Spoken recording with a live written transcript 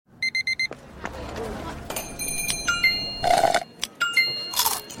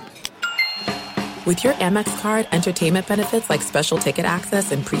With your Amex card, entertainment benefits like special ticket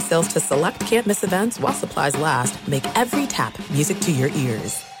access and pre-sales to select can't-miss events while supplies last make every tap music to your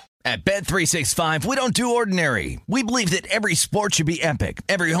ears. At Bet365, we don't do ordinary. We believe that every sport should be epic.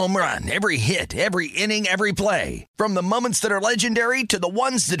 Every home run, every hit, every inning, every play. From the moments that are legendary to the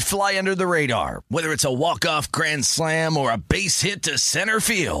ones that fly under the radar. Whether it's a walk-off grand slam or a base hit to center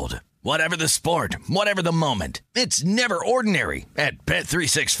field. Whatever the sport, whatever the moment. It's never ordinary at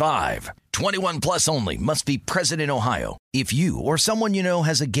Bet365. 21 plus only. Must be present in Ohio. If you or someone you know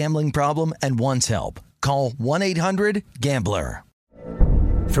has a gambling problem and wants help, call 1-800-GAMBLER.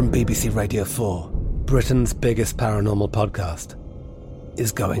 From BBC Radio 4, Britain's biggest paranormal podcast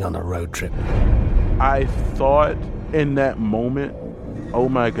is going on a road trip. I thought in that moment, oh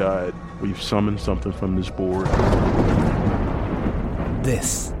my God, we've summoned something from this board.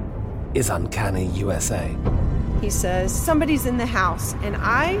 This is Uncanny USA. He says, somebody's in the house, and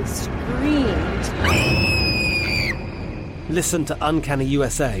I screamed. Listen to Uncanny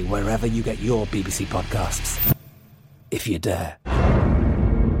USA wherever you get your BBC podcasts, if you dare.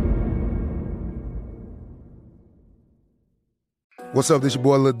 What's up, this your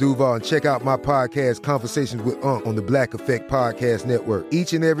boy Lil Duval, and check out my podcast, Conversations with Unc, on the Black Effect Podcast Network.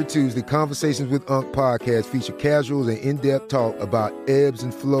 Each and every Tuesday, Conversations with Unc podcast feature casuals and in-depth talk about ebbs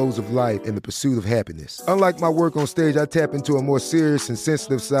and flows of life and the pursuit of happiness. Unlike my work on stage, I tap into a more serious and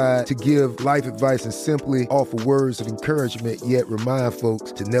sensitive side to give life advice and simply offer words of encouragement, yet remind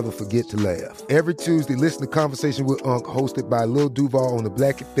folks to never forget to laugh. Every Tuesday, listen to Conversations with Unc, hosted by Lil Duval on the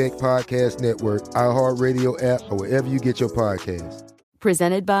Black Effect Podcast Network, iHeartRadio app, or wherever you get your podcasts.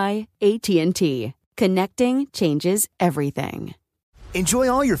 Presented by AT&T. Connecting changes everything. Enjoy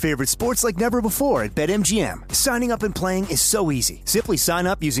all your favorite sports like never before at BetMGM. Signing up and playing is so easy. Simply sign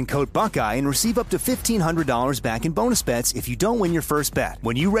up using code Buckeye and receive up to $1,500 back in bonus bets if you don't win your first bet.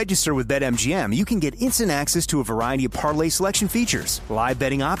 When you register with BetMGM, you can get instant access to a variety of parlay selection features, live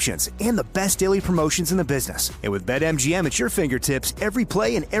betting options, and the best daily promotions in the business. And with BetMGM at your fingertips, every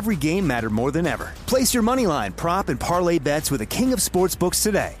play and every game matter more than ever. Place your moneyline, prop, and parlay bets with the king of sportsbooks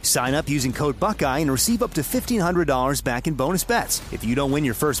today. Sign up using code Buckeye and receive up to $1,500 back in bonus bets if you don't win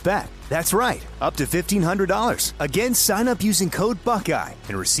your first bet. That's right, up to $1,500. Again, sign up using code Buckeye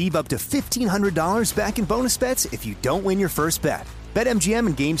and receive up to $1,500 back in bonus bets if you don't win your first bet. BetMGM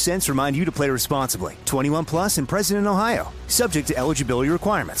and GameSense remind you to play responsibly. 21 plus and present in Ohio. Subject to eligibility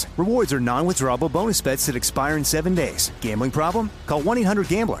requirements. Rewards are non-withdrawable bonus bets that expire in 7 days. Gambling problem? Call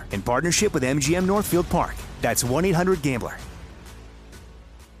 1-800-GAMBLER in partnership with MGM Northfield Park. That's 1-800-GAMBLER.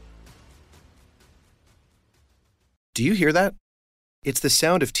 Do you hear that? It's the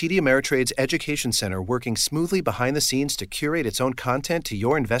sound of TD Ameritrade's Education Center working smoothly behind the scenes to curate its own content to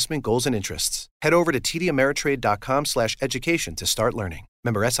your investment goals and interests. Head over to tdameritrade.com/education to start learning.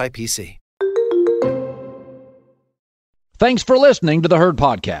 Member SIPC. Thanks for listening to the Herd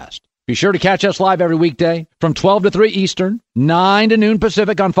Podcast. Be sure to catch us live every weekday from 12 to 3 Eastern, 9 to noon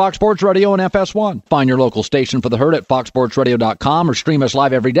Pacific on Fox Sports Radio and FS1. Find your local station for the Herd at foxsportsradio.com or stream us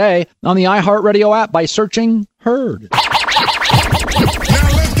live every day on the iHeartRadio app by searching Herd. Now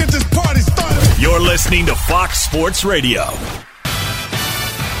let's get this party started. You're listening to Fox Sports Radio.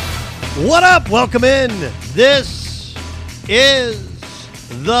 What up? Welcome in. This is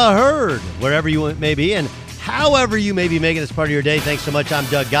The Herd, wherever you may be and however you may be making this part of your day. Thanks so much. I'm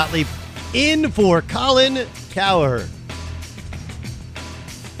Doug Gottlieb, in for Colin Cowherd.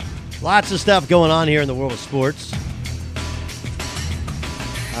 Lots of stuff going on here in the world of sports.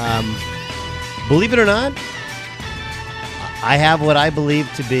 Believe it or not, I have what I believe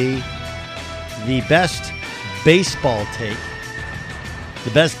to be the best baseball take. The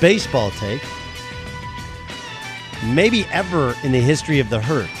best baseball take maybe ever in the history of the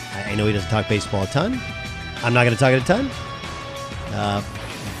Herd. I know he doesn't talk baseball a ton. I'm not going to talk it a ton.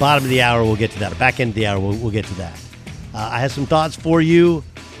 Bottom of the hour, we'll get to that. Back end of the hour, we'll get to that. I have some thoughts for you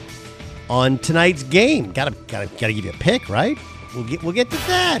on tonight's game. Gotta give you a pick, right? We'll get to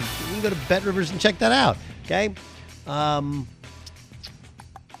that. You can go to Bet Rivers and check that out. Okay.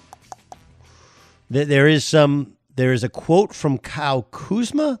 There is a quote from Kyle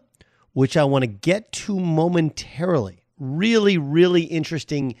Kuzma, which I want to get to momentarily. Really, really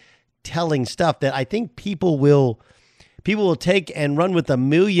interesting, telling stuff that I think people will take and run with a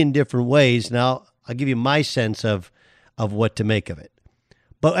million different ways. Now, I'll give you my sense of what to make of it.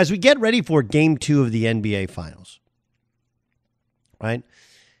 But as we get ready for Game 2 of the NBA Finals, right?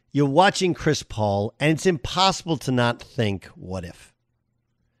 You're watching Chris Paul, and it's impossible to not think, what if?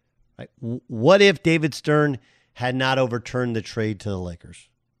 Right? What if David Stern had not overturned the trade to the Lakers?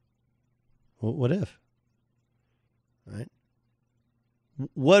 What if? Right?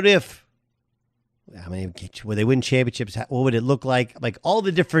 What if I mean, would they win championships? What would it look like? Like all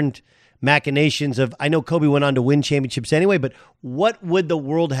the different machinations of, I know Kobe went on to win championships anyway, but what would the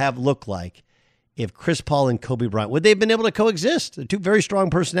world have looked like if Chris Paul and Kobe Bryant, would they have been able to coexist? They're two very strong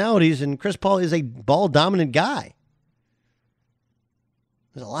personalities, and Chris Paul is a ball-dominant guy.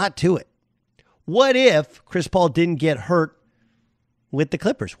 There's a lot to it. What if Chris Paul didn't get hurt with the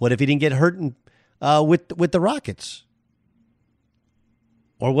Clippers? What if he didn't get hurt with the Rockets?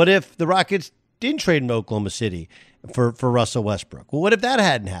 Or what if the Rockets didn't trade in Oklahoma City for Russell Westbrook? Well, what if that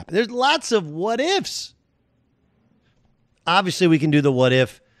hadn't happened? There's lots of what ifs. Obviously, we can do the what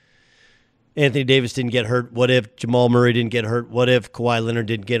if Anthony Davis didn't get hurt. What if Jamal Murray didn't get hurt? What if Kawhi Leonard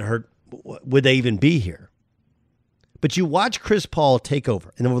didn't get hurt? Would they even be here? But you watch Chris Paul take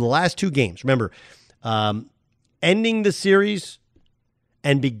over. And over the last two games, remember, ending the series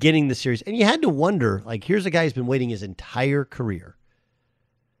and beginning the series. And you had to wonder, like, here's a guy who's been waiting his entire career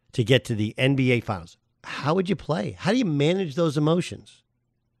to get to the NBA Finals. How would you play? How do you manage those emotions?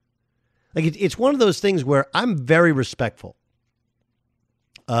 Like, it's one of those things where I'm very respectful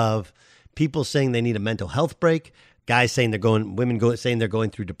of people saying they need a mental health break, guys saying saying they're going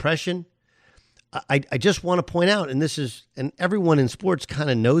through depression. I just want to point out, and everyone in sports kind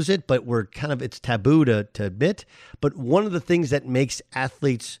of knows it, but it's taboo to admit. But one of the things that makes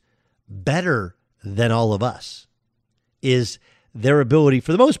athletes better than all of us is their ability,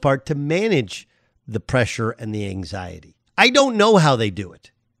 for the most part, to manage the pressure and the anxiety. I don't know how they do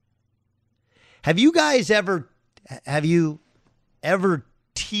it. Have you ever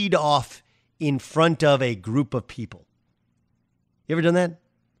teed off in front of a group of people? You ever done that?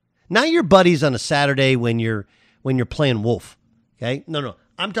 Not your buddies on a Saturday when you're playing Wolf. Okay? No.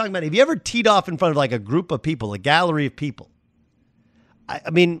 I'm talking about, have you ever teed off in front of like a group of people, a gallery of people?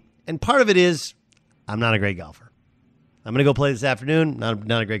 I mean, and part of it is I'm not a great golfer. I'm going to go play this afternoon.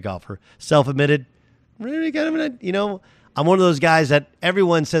 Not a great golfer. Self-admitted. Really kind of, I'm one of those guys that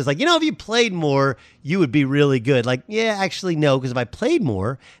everyone says, like, if you played more, you would be really good. Like, yeah, actually, no, because if I played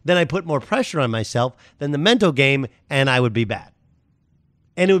more, then I put more pressure on myself than the mental game, and I would be bad.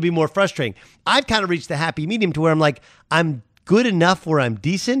 And it would be more frustrating. I've kind of reached the happy medium to where I'm like, I'm good enough where I'm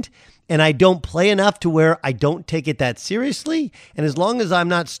decent, and I don't play enough to where I don't take it that seriously. And as long as I'm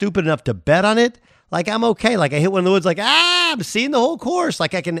not stupid enough to bet on it, like, I'm okay. Like, I hit one in the woods, like, I'm seeing the whole course.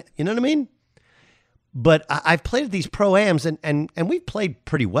 Like, I can, you know what I mean? But I've played at these Pro-Ams, and we've played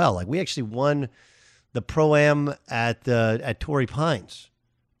pretty well. Like, we actually won the Pro-Am at Torrey Pines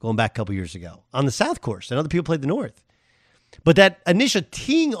going back a couple years ago on the South course, and other people played the North. But that initial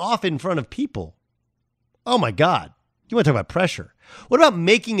teeing off in front of people, oh my God. You want to talk about pressure. What about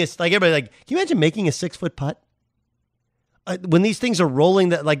making like everybody, like, can you imagine making a 6-foot putt? When these things are rolling,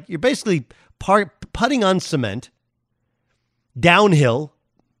 that like you're basically putting on cement, downhill,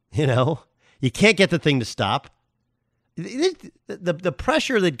 you can't get the thing to stop. The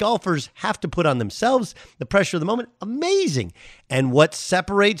pressure that golfers have to put on themselves, the pressure of the moment, amazing. And what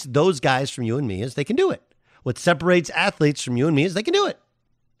separates those guys from you and me is they can do it. What separates athletes from you and me is they can do it.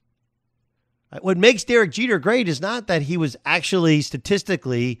 What makes Derek Jeter great is not that he was actually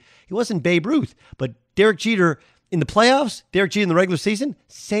statistically, he wasn't Babe Ruth, but Derek Jeter in the playoffs, Derek Jeter in the regular season,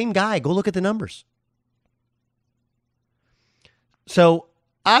 same guy. Go look at the numbers. So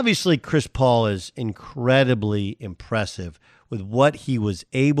obviously Chris Paul is incredibly impressive with what he was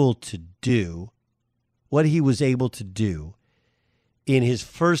able to do, in his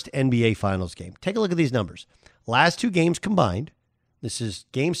first NBA Finals game. Take a look at these numbers. Last two games combined. This is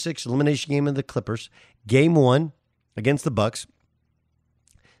Game 6, elimination game of the Clippers. Game 1 against the Bucks.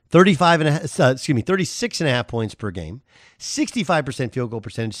 36.5 points per game. 65% field goal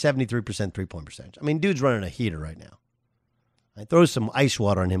percentage, 73% three-point percentage. I mean, dude's running a heater right now. I throw some ice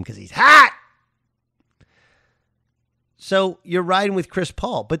water on him because he's hot. So you're riding with Chris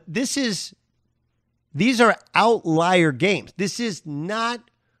Paul, but these are outlier games. This is not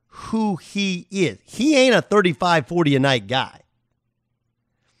who he is. He ain't a 35, 40 a night guy.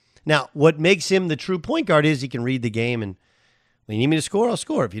 Now, what makes him the true point guard is he can read the game, and when you need me to score, I'll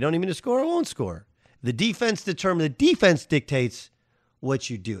score. If you don't need me to score, I won't score. The defense dictates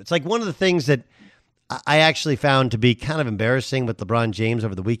what you do. It's like one of the things that I actually found to be kind of embarrassing with LeBron James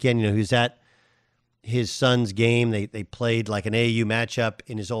over the weekend. He was at his son's game. They played like an AAU matchup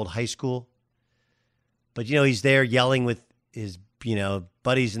in his old high school. But, he's there yelling with his,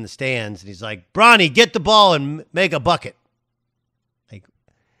 buddies in the stands. And he's like, Bronny, get the ball and make a bucket. Like,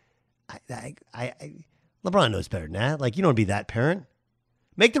 LeBron knows better than that. Like, you don't be that parent.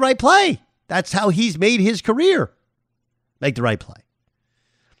 Make the right play. That's how he's made his career. Make the right play.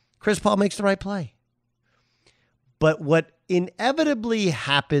 Chris Paul makes the right play. But what inevitably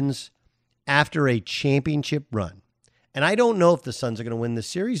happens after a championship run. And I don't know if the Suns are going to win this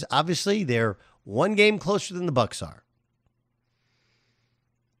series. Obviously, they're one game closer than the Bucks are.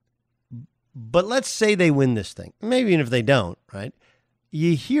 But let's say they win this thing. Maybe even if they don't, right?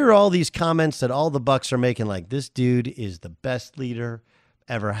 You hear all these comments that all the Bucks are making, like, this dude is the best leader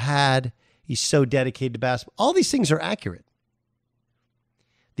ever had. He's so dedicated to basketball. All these things are accurate.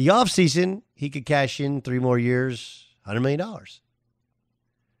 The offseason, he could cash in 3 more years, $100 million.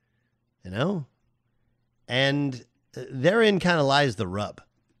 You know? And therein kind of lies the rub.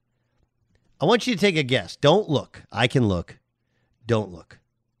 I want you to take a guess. Don't look. I can look. Don't look.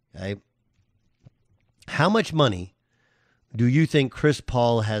 Okay? How much money do you think Chris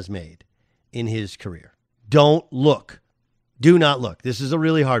Paul has made in his career? Don't look. Do not look. This is a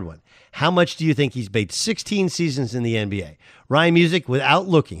really hard one. How much do you think he's made? 16 seasons in the NBA. Ryan Music, without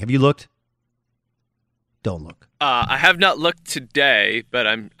looking. Have you looked? Don't look. I have not looked today, but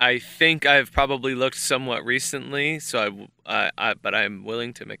I think I've probably looked somewhat recently. So but I'm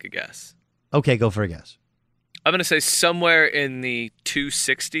willing to make a guess. Okay, go for a guess. I'm going to say somewhere in the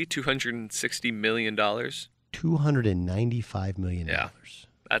 $260 million. $295 million. Yeah,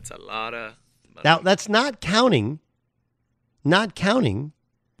 that's a lot of money. Now, that's not counting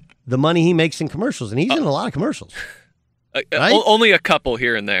the money he makes in commercials, and he's in a lot of commercials. Right? Only a couple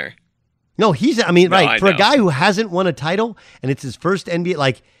here and there. No, right. For a guy who hasn't won a title, and it's his first NBA,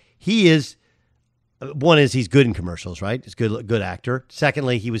 like, he is. One is he's good in commercials, right? He's good actor.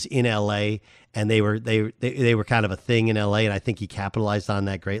 Secondly, he was in LA, and they were kind of a thing in LA, and I think he capitalized on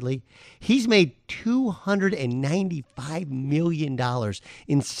that greatly. He's made $295 million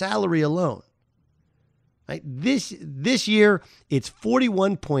in salary alone. Right? This year, it's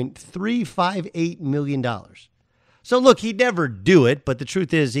 $41.358 million. So look, he'd never do it, but the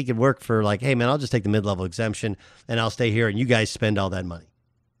truth is he could work for, like, hey man, I'll just take the mid-level exemption and I'll stay here and you guys spend all that money.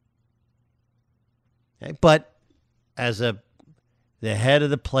 Okay? But as the head of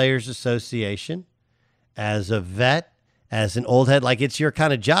the Players Association, as a vet, as an old head, like, it's your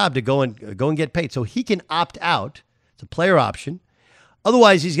kind of job to go and get paid. So he can opt out. It's a player option.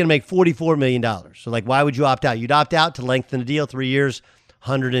 Otherwise, he's going to make $44 million. So, like, why would you opt out? You'd opt out to lengthen the deal 3 years,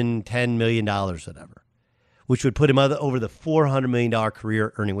 $110 million, whatever, which would put him over the $400 million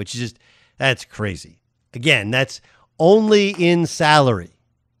career earning, which is just, that's crazy. Again, that's only in salary.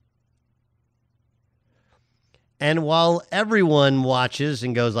 And while everyone watches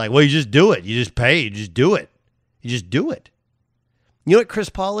and goes like, well, you just do it. You just pay. You just do it. You just do it. You know what Chris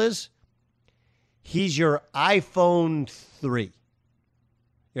Paul is? He's your iPhone 3.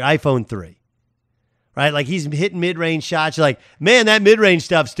 Your iPhone 3. Right? Like, he's hitting mid-range shots. You're like, man, that mid-range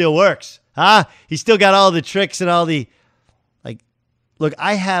stuff still works. Huh? He's still got all the tricks and all the, like, look,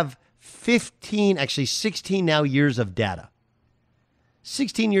 I have 16 now years of data.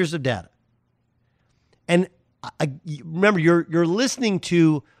 16 years of data. And remember, you're listening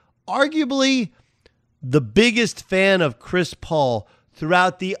to arguably the biggest fan of Chris Paul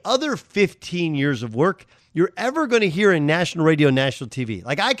throughout the other 15 years of work you're ever going to hear in national radio, national TV.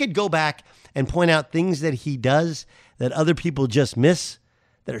 Like, I could go back and point out things that he does that other people just miss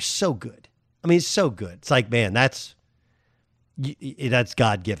that are so good. I mean, it's so good. It's like, man, that's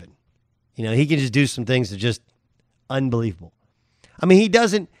God-given. You know, he can just do some things that are just unbelievable. I mean,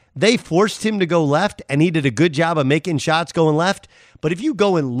 they forced him to go left, and he did a good job of making shots going left. But if you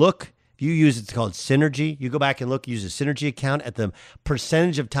go and look, it's called Synergy. You go back and look, use a Synergy account at the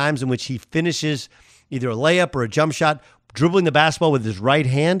percentage of times in which he finishes either a layup or a jump shot, dribbling the basketball with his right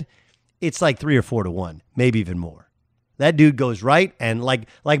hand. It's like 3 or 4 to 1, maybe even more. That dude goes right, and like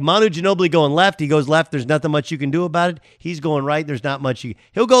Manu Ginobili going left, he goes left. There's nothing much you can do about it. He's going right. There's not much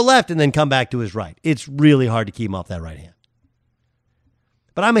he'll go left and then come back to his right. It's really hard to keep him off that right hand.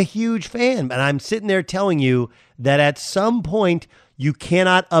 But I'm a huge fan, and I'm sitting there telling you that at some point you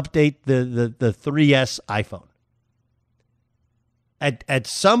cannot update the 3S iPhone. At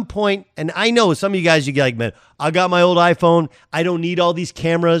some point, and I know some of you guys, you get like, man, I got my old iPhone. I don't need all these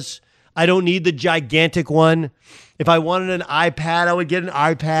cameras. I don't need the gigantic one. If I wanted an iPad, I would get an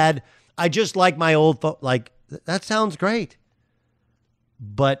iPad. I just like my old phone. Like, that sounds great.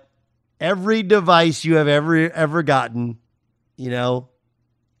 But every device you have ever gotten, you know,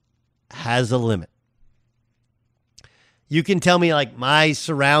 has a limit. You can tell me, like, my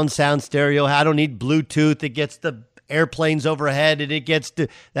surround sound stereo, I don't need Bluetooth. It gets the airplanes overhead and it gets to,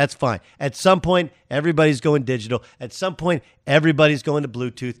 that's fine. At some point, everybody's going digital. At some point, everybody's going to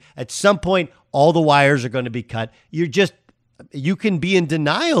Bluetooth. At some point, all the wires are going to be cut. You can be in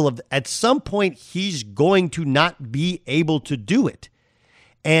denial of, at some point, he's going to not be able to do it.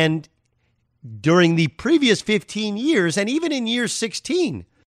 And during the previous 15 years, and even in year 16,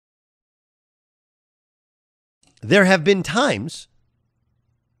 there have been times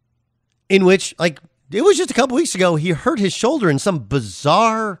in which, like, it was just a couple weeks ago, he hurt his shoulder in some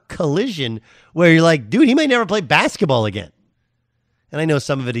bizarre collision where you're like, dude, he may never play basketball again. And I know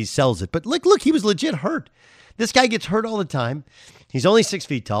some of it he sells it, but look, he was legit hurt. This guy gets hurt all the time. He's only 6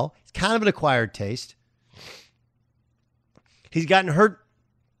 feet tall. He's kind of an acquired taste. He's gotten hurt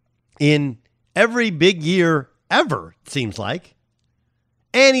in every big year ever, it seems like.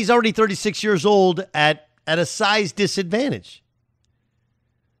 And he's already 36 years old at a size disadvantage.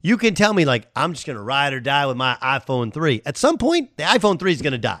 You can tell me, like, I'm just going to ride or die with my iPhone 3. At some point, the iPhone 3 is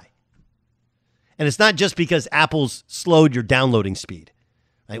going to die. And it's not just because Apple's slowed your downloading speed.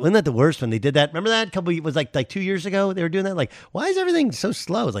 Like, wasn't that the worst when they did that? Remember that? It was like 2 years ago they were doing that? Like, why is everything so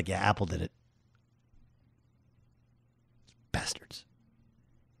slow? It's like, yeah, Apple did it. Bastards.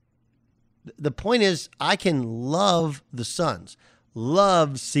 The point is, I can love the Suns,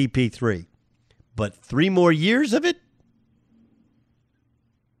 love CP3, but 3 more years of it?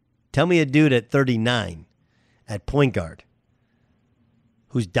 Tell me a dude at 39 at point guard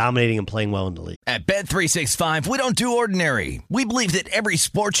who's dominating and playing well in the league. At Bet365, we don't do ordinary. We believe that every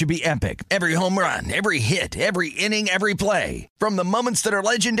sport should be epic. Every home run, every hit, every inning, every play. From the moments that are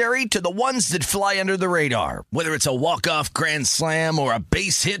legendary to the ones that fly under the radar. Whether it's a walk-off grand slam or a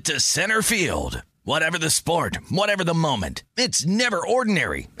base hit to center field. Whatever the sport, whatever the moment. It's never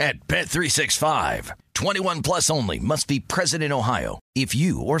ordinary at Bet365. 21 plus only. Must be present in Ohio. If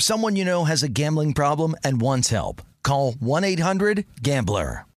you or someone you know has a gambling problem and wants help, call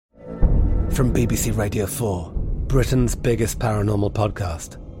 1-800-GAMBLER. From BBC Radio 4, Britain's biggest paranormal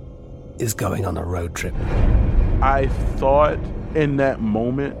podcast is going on a road trip. I thought in that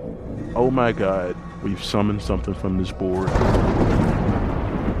moment, oh my God, we've summoned something from this board.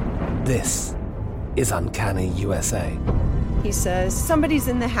 This is Uncanny USA. He says, somebody's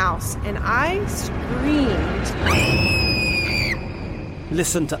in the house, and I screamed.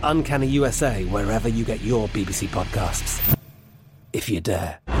 Listen to Uncanny USA wherever you get your BBC podcasts, if you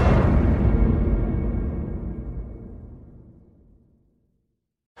dare.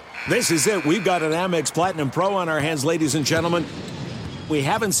 This is it. We've got an Amex Platinum Pro on our hands, ladies and gentlemen. We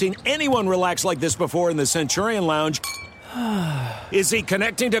haven't seen anyone relax like this before in the Centurion Lounge. Is he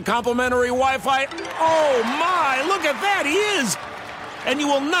connecting to complimentary Wi-Fi? Oh, my! Look at that! He is! And you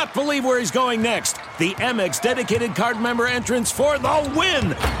will not believe where he's going next. The Amex dedicated card member entrance for the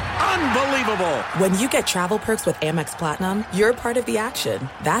win! Unbelievable! When you get travel perks with Amex Platinum, you're part of the action.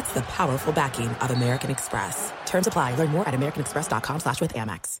 That's the powerful backing of American Express. Terms apply. Learn more at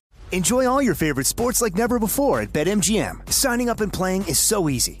americanexpress.com/withAmex. Enjoy all your favorite sports like never before at BetMGM. Signing up and playing is so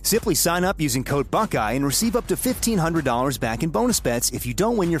easy. Simply sign up using code Buckeye and receive up to $1,500 back in bonus bets if you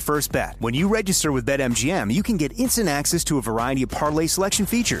don't win your first bet. When you register with BetMGM, you can get instant access to a variety of parlay selection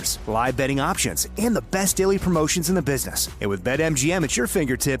features, live betting options, and the best daily promotions in the business. And with BetMGM at your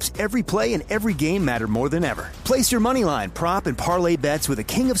fingertips, every play and every game matter more than ever. Place your moneyline, prop, and parlay bets with the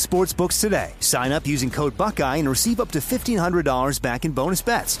king of sportsbooks today. Sign up using code Buckeye and receive up to $1,500 back in bonus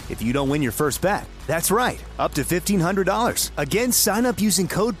bets if you don't win your first bet. That's right, up to $1,500. Again, sign up using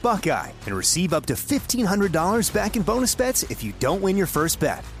code Buckeye and receive up to $1,500 back in bonus bets if you don't win your first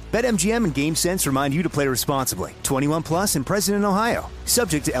bet. BetMGM and GameSense remind you to play responsibly. 21 plus and present in Ohio.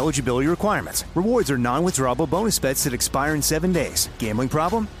 Subject to eligibility requirements. Rewards are non-withdrawable bonus bets that expire in 7 days. Gambling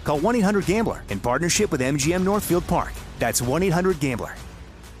problem? Call 1-800-GAMBLER in partnership with MGM Northfield Park. That's 1-800-GAMBLER.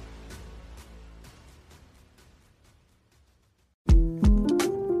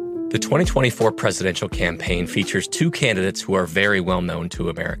 The 2024 presidential campaign features 2 candidates who are very well known to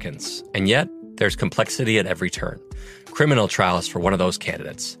Americans. And yet, there's complexity at every turn. Criminal trials for one of those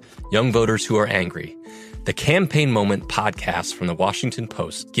candidates. Young voters who are angry. The Campaign Moment podcast from the Washington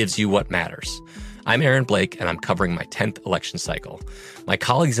Post gives you what matters. I'm Aaron Blake, and I'm covering my 10th election cycle. My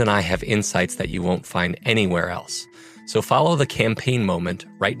colleagues and I have insights that you won't find anywhere else. So follow The Campaign Moment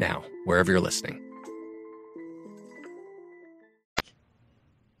right now, wherever you're listening.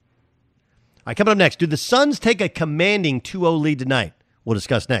 All right, coming up next, do the Suns take a commanding 2-0 lead tonight? We'll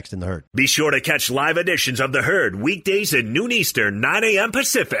discuss next in The Herd. Be sure to catch live editions of The Herd weekdays at noon Eastern, 9 a.m.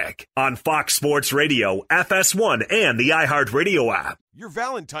 Pacific on Fox Sports Radio, FS1, and the iHeartRadio app. Your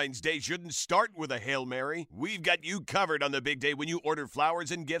Valentine's Day shouldn't start with a Hail Mary. We've got you covered on the big day when you order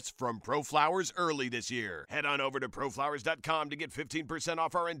flowers and gifts from ProFlowers early this year. Head on over to proflowers.com to get 15%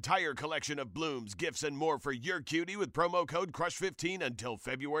 off our entire collection of blooms, gifts, and more for your cutie with promo code CRUSH15 until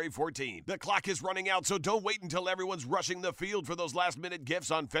February 14th. The clock is running out, so don't wait until everyone's rushing the field for those last-minute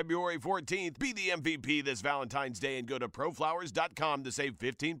gifts on February 14th. Be the MVP this Valentine's Day and go to proflowers.com to save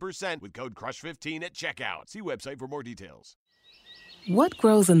 15% with code CRUSH15 at checkout. See website for more details. What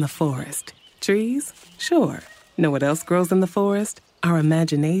grows in the forest? Trees? Sure. Know what else grows in the forest? Our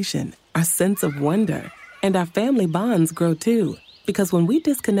imagination, our sense of wonder, and our family bonds grow too. Because when we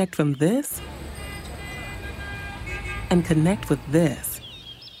disconnect from this and connect with this,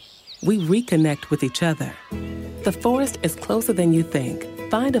 we reconnect with each other. The forest is closer than you think.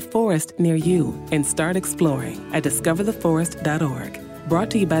 Find a forest near you and start exploring at discovertheforest.org. Brought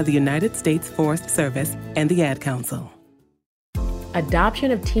to you by the United States Forest Service and the Ad Council.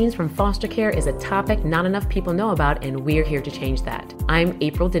 Adoption of teens from foster care is a topic not enough people know about, and we're here to change that. I'm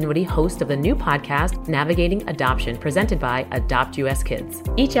April Dinwiddie, host of the new podcast, Navigating Adoption, presented by Adopt US Kids.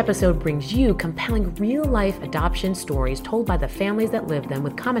 Each episode brings you compelling real-life adoption stories told by the families that live them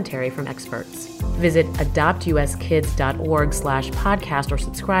with commentary from experts. Visit adoptuskids.org/podcast or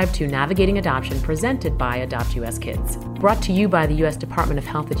subscribe to Navigating Adoption, presented by Adopt US Kids. Brought to you by the U.S. Department of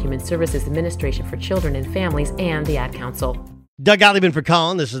Health and Human Services Administration for Children and Families and the Ad Council. Doug Gottlieb in for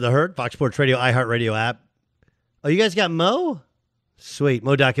Colin. This is The Herd, Fox Sports Radio, iHeartRadio app. Oh, you guys got Mo? Sweet.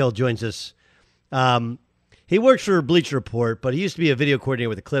 Mo Dakhel joins us. He works for Bleacher Report, but he used to be a video coordinator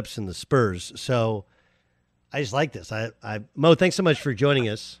with the Clips and the Spurs. So I just like this. Mo, thanks so much for joining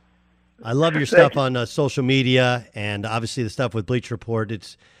us. I love your stuff on social media and obviously the stuff with Bleacher Report.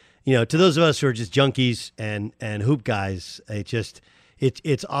 It's, to those of us who are just junkies and hoop guys,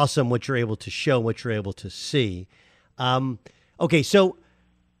 it's awesome what you're able to show, what you're able to see. Okay, so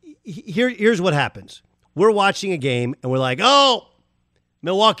here's what happens. We're watching a game, and we're like, oh,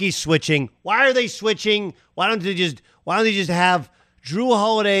 Milwaukee's switching. Why are they switching? Why don't they just have Drew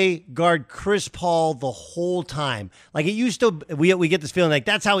Holiday guard Chris Paul the whole time? Like it used to, we get this feeling like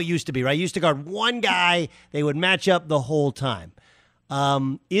that's how it used to be, right? Used to guard one guy. They would match up the whole time.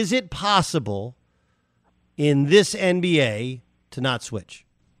 Is it possible in this NBA to not switch?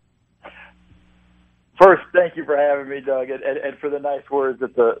 First, thank you for having me, Doug, and for the nice words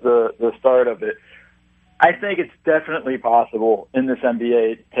at the start of it. I think it's definitely possible in this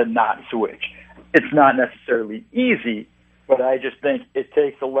NBA to not switch. It's not necessarily easy, but I just think it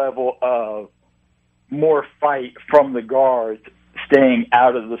takes a level of more fight from the guards staying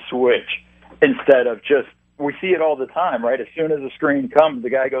out of the switch instead of just, we see it all the time, right? As soon as the screen comes, the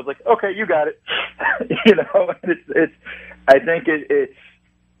guy goes like, okay, you got it. I think it's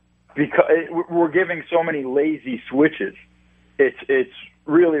because we're giving so many lazy switches. It's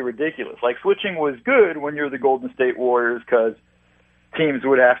really ridiculous. Like switching was good when you're the Golden State Warriors because teams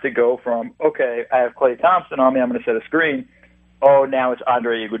would have to go from, okay, I have Klay Thompson on me, I'm going to set a screen. Oh, now it's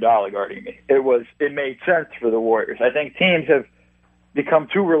Andre Iguodala guarding me. It made sense for the Warriors. I think teams have become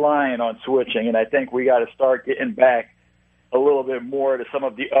too reliant on switching, and I think we got to start getting back a little bit more to some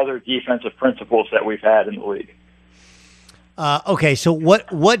of the other defensive principles that we've had in the league. Okay, so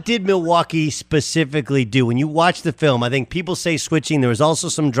what did Milwaukee specifically do? When you watch the film, I think people say switching. There was also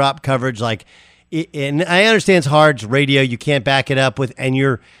some drop coverage. And I understand it's hard. It's radio. You can't back it up with. And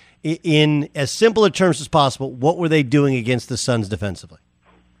you're in as simple a terms as possible. What were they doing against the Suns defensively?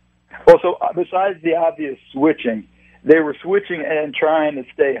 Well, so besides the obvious switching, they were switching and trying to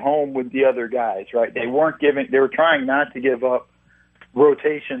stay home with the other guys, right? They were trying not to give up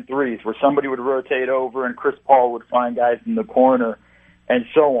rotation threes where somebody would rotate over and Chris Paul would find guys in the corner and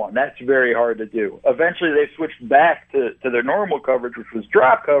so on. That's very hard to do. Eventually they switched back to their normal coverage, which was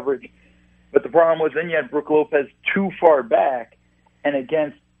drop coverage, but the problem was then you had Brook Lopez too far back, and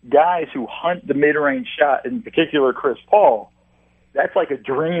against guys who hunt the mid-range shot, in particular Chris Paul, that's like a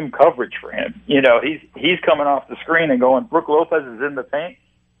dream coverage for him. He's coming off the screen and going, Brook Lopez is in the paint.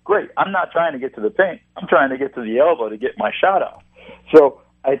 Great. I'm not trying to get to the paint. I'm trying to get to the elbow to get my shot off. So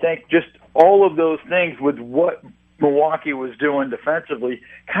I think just all of those things with what Milwaukee was doing defensively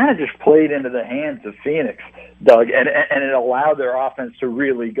kind of just played into the hands of Phoenix, Doug, and it allowed their offense to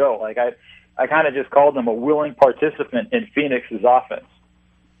really go. Like I kind of just called them a willing participant in Phoenix's offense.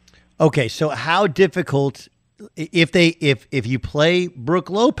 Okay, so how difficult if you play Brook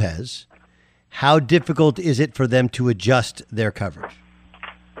Lopez, how difficult is it for them to adjust their coverage?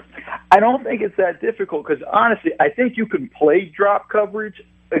 I don't think it's that difficult because, honestly, I think you can play drop coverage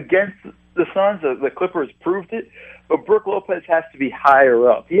against the Suns. The Clippers proved it. But Brook Lopez has to be higher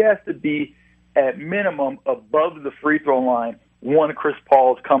up. He has to be, at minimum, above the free throw line when Chris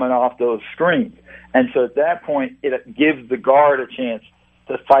Paul is coming off those screens. And so at that point, it gives the guard a chance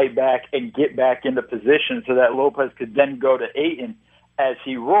to fight back and get back into position so that Lopez could then go to Ayton as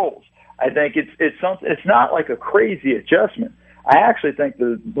he rolls. I think it's something. It's not like a crazy adjustment. I actually think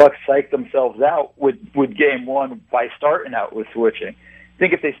the Bucks psyched themselves out with game one by starting out with switching. I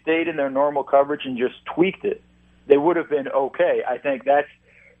think if they stayed in their normal coverage and just tweaked it, they would have been okay. I think that's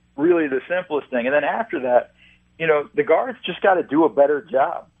really the simplest thing. And then after that, the guards just got to do a better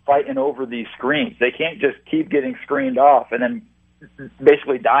job fighting over these screens. They can't just keep getting screened off and then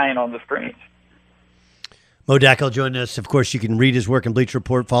basically dying on the screens. Mo Dackel joined us. Of course, you can read his work in Bleacher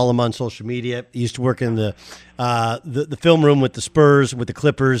Report, follow him on social media. He used to work in the film room with the Spurs, with the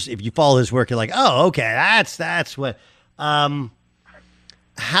Clippers. If you follow his work, you're like, oh, okay, that's what.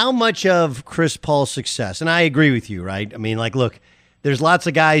 How much of Chris Paul's success, and I agree with you, right? I mean, like, look, there's lots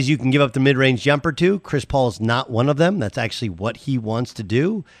of guys you can give up the mid-range jumper to. Chris Paul's not one of them. That's actually what he wants to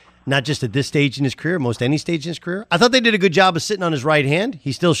do, not just at this stage in his career, most any stage in his career. I thought they did a good job of sitting on his right hand.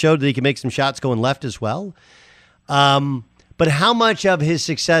 He still showed that he can make some shots going left as well. But how much of his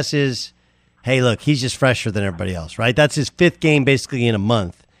success is, hey, look, he's just fresher than everybody else, right? That's his 5th game basically in a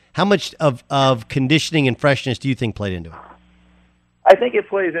month. How much of conditioning and freshness do you think played into it? I think it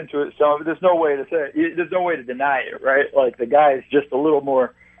plays into it. So there's no way to say it. There's no way to deny it, right? Like, the guy is just a little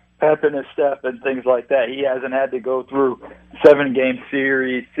more pep in his step and things like that. He hasn't had to go through 7-game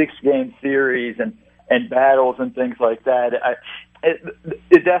series, 6-game series, and battles and things like that.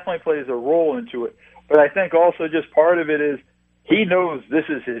 It definitely plays a role into it. But I think also just part of it is he knows this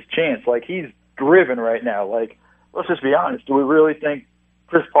is his chance. Like, he's driven right now. Like, let's just be honest. Do we really think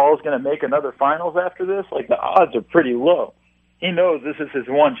Chris Paul is going to make another finals after this? Like, the odds are pretty low. He knows this is his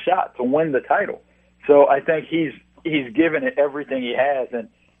one shot to win the title. So I think he's given it everything he has. And,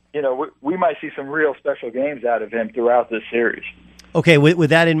 you know, we might see some real special games out of him throughout this series. Okay, with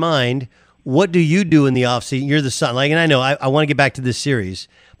that in mind, what do you do in the offseason? You're the son. Like, and I know I want to get back to this series,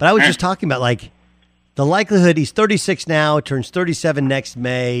 but I was just talking about, like, the likelihood. He's 36 now, turns 37 next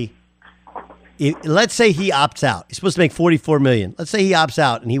May. Let's say he opts out. He's supposed to make $44 million. Let's say he opts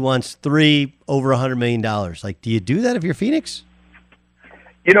out and he wants over $100 million. Like, do you do that if you're Phoenix?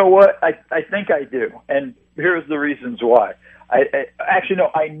 You know what? I think I do, and here's the reasons why.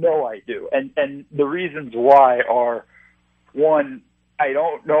 I know I do, and the reasons why are, one, I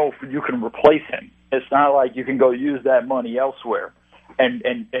don't know if you can replace him. It's not like you can go use that money elsewhere and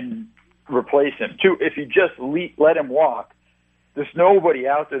replace him. Two, if you just let him walk, there's nobody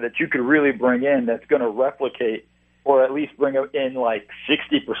out there that you could really bring in that's going to replicate or at least bring in like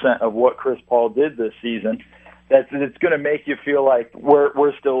 60% of what Chris Paul did this season. It's going to make you feel like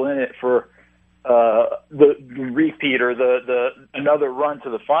we're still in it for the repeat or the another run to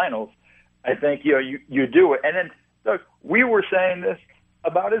the finals. I think you do it. And then look, we were saying this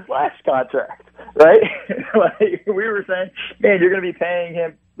about his last contract, right? Like, we were saying, man, you're going to be paying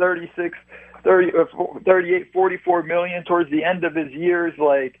him 38, 44 million towards the end of his years.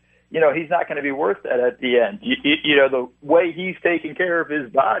 Like, he's not going to be worth that at the end. The way he's taking care of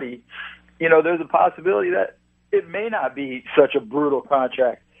his body, there's a possibility that it may not be such a brutal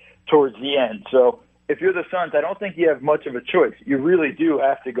contract towards the end. So if you're the Suns, I don't think you have much of a choice. You really do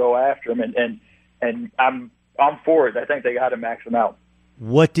have to go after him, and I'm for it. I think they got to max him out.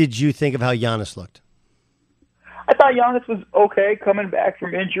 What did you think of how Giannis looked? I thought Giannis was okay coming back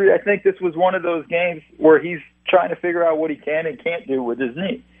from injury. I think this was one of those games where he's trying to figure out what he can and can't do with his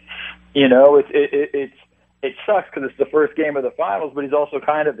knee. It sucks because it's the first game of the finals, but he's also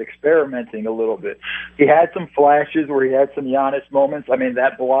kind of experimenting a little bit. He had some flashes where he had some Giannis moments. I mean,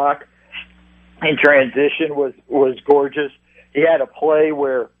 that block in transition was gorgeous. He had a play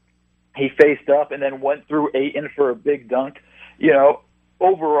where he faced up and then went through Ayton for a big dunk.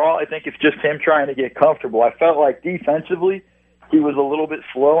 Overall, I think it's just him trying to get comfortable. I felt like defensively he was a little bit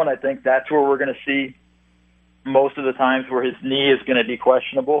slow, and I think that's where we're going to see most of the times where his knee is going to be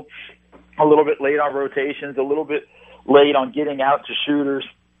questionable. A little bit late on rotations, a little bit late on getting out to shooters.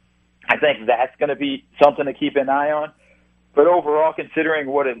 I think that's going to be something to keep an eye on. But overall, considering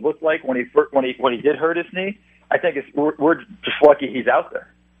what it looked like when he did hurt his knee, I think we're just lucky he's out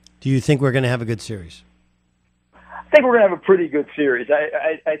there. Do you think we're going to have a good series? I think we're going to have a pretty good series.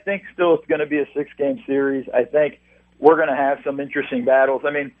 I think still it's going to be a 6-game series. I think we're going to have some interesting battles.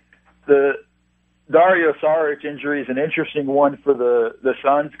 I mean, the Dario Saric injury is an interesting one for the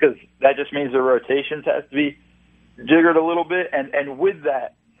Suns because that just means the rotations has to be jiggered a little bit. And with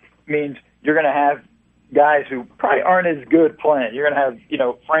that means you're going to have guys who probably aren't as good playing. You're going to have,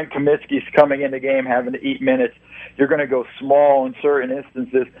 Frank Kaminsky's coming in the game having to eat minutes. You're going to go small in certain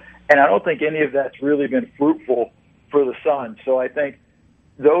instances. And I don't think any of that's really been fruitful for the Suns. So I think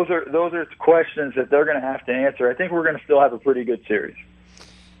those are questions that they're going to have to answer. I think we're going to still have a pretty good series.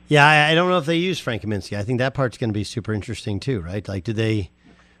 Yeah, I don't know if they use Frank Kaminsky. I think that part's going to be super interesting too, right? Like, do they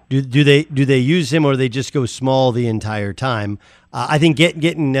use him or do they just go small the entire time? I think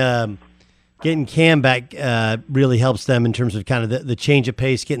getting Cam back really helps them in terms of kind of the change of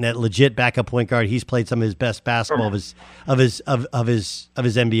pace, getting that legit backup point guard. He's played some of his best basketball of his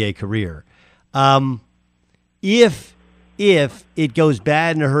NBA career. If if it goes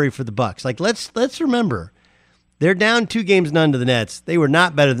bad in a hurry for the Bucks. Like let's remember, they're down 2-0 to the Nets. They were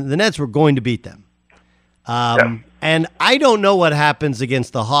not better than the Nets were going to beat them. And I don't know what happens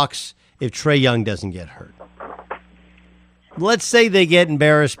against the Hawks if Trae Young doesn't get hurt. Let's say they get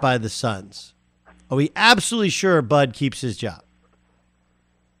embarrassed by the Suns. Are we absolutely sure Bud keeps his job?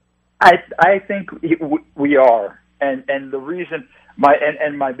 I think we are, and the reason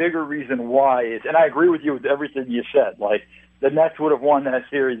my bigger reason why is, and I agree with you with everything you said. Like the Nets would have won that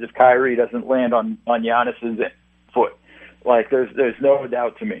series if Kyrie doesn't land on Giannis's foot. Like there's no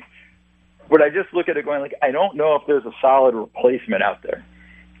doubt to me. But I just look at it going like I don't know if there's a solid replacement out there.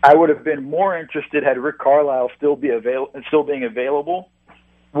 I would have been more interested had Rick Carlisle still being available.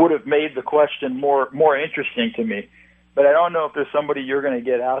 Would have made the question more interesting to me. But I don't know if there's somebody you're going to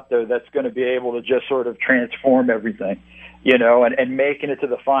get out there that's going to be able to just sort of transform everything, and making it to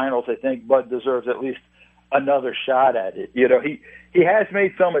the finals. I think Bud deserves at least another shot at it. He has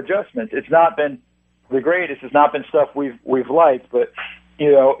made some adjustments. It's not been the greatest. It's not been stuff we've liked, but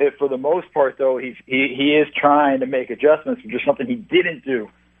for the most part though, he is trying to make adjustments, which is something he didn't do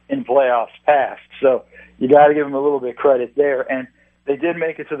in playoffs past. So you got to give him a little bit of credit there, and they did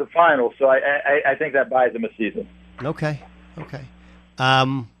make it to the finals. So I think that buys him a season. Okay.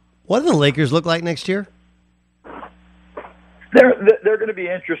 What do the Lakers look like next year? They're going to be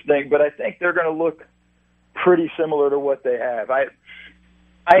interesting, but I think they're going to look pretty similar to what they have. I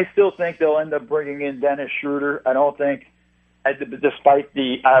still think they'll end up bringing in Dennis Schroeder. I don't think, despite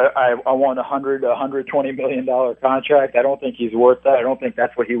I want $120 million contract, I don't think he's worth that. I don't think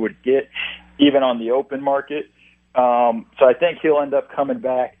that's what he would get, even on the open market. So I think he'll end up coming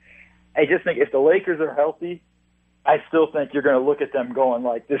back. I just think if the Lakers are healthy, I still think you're going to look at them going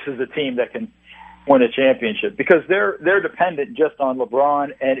like, this is a team that can win a championship, because they're dependent just on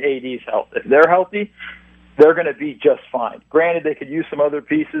LeBron and AD's health. If they're healthy, they're going to be just fine. Granted, they could use some other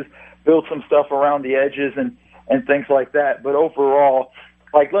pieces, build some stuff around the edges and things like that. But overall,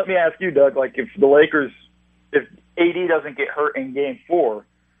 like, let me ask you, Doug, like if AD doesn't get hurt in Game 4,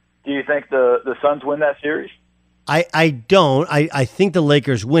 do you think the Suns win that series? I don't. I think the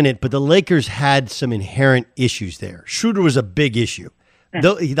Lakers win it, but the Lakers had some inherent issues there. Schroeder was a big issue.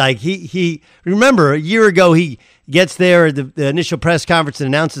 Though, like he remember a year ago he gets there at the initial press conference and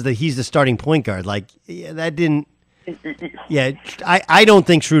announces that he's the starting point guard. Like that didn't. Yeah, I don't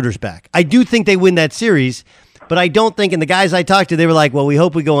think Schroeder's back. I do think they win that series, but I don't think. And the guys I talked to, they were like, "Well, we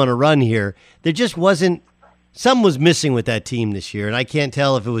hope we go on a run here." There just wasn't. Something was missing with that team this year, and I can't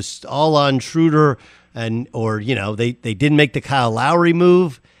tell if it was all on Schroeder or they didn't make the Kyle Lowry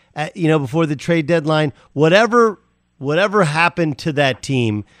move before the trade deadline. Whatever happened to that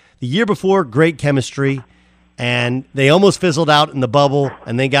team the year before, great chemistry, and they almost fizzled out in the bubble,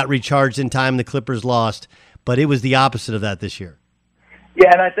 and they got recharged in time. The Clippers lost, but it was the opposite of that this year. Yeah,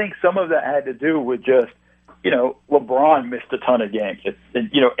 and I think some of that had to do with just LeBron missed a ton of games.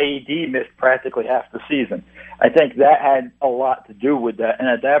 AD missed practically half the season. I think that had a lot to do with that, and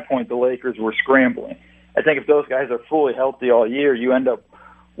at that point, the Lakers were scrambling. I think if those guys are fully healthy all year, you end up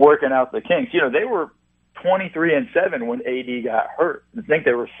working out the kinks. They were 23-7 when AD got hurt. I think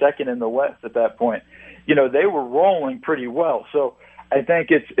they were second in the West at that point. They were rolling pretty well. So I think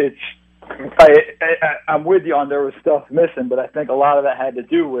I'm with you on there was stuff missing, but I think a lot of that had to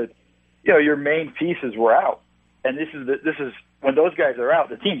do with your main pieces were out, and this is when those guys are out,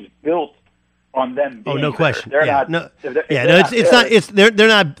 the team's built on them. Oh, no question. They're not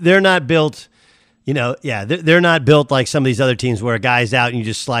built. They're not built like some of these other teams where a guy's out and you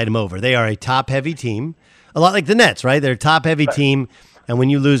just slide him over. They are a top-heavy team, a lot like the Nets, right? They're a top-heavy team, and when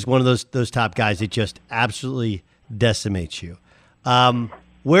you lose one of those top guys, it just absolutely decimates you. Give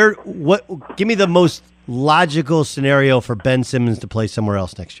me the most logical scenario for Ben Simmons to play somewhere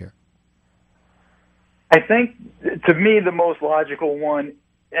else next year. I think, to me, the most logical one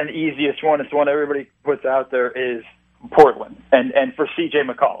and easiest one, it's the one everybody puts out there, is Portland. And for C.J.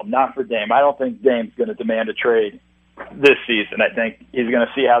 McCollum, not for Dame. I don't think Dame's going to demand a trade this season. I think he's going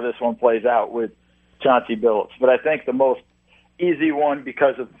to see how this one plays out with Chauncey Billups. But I think the most easy one,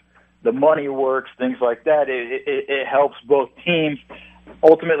 because of the money works, things like that, it helps both teams.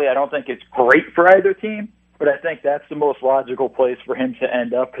 Ultimately, I don't think it's great for either team, but I think that's the most logical place for him to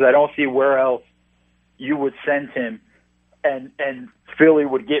end up, because I don't see where else you would send him, and Philly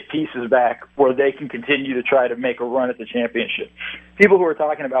would get pieces back where they can continue to try to make a run at the championship. People who are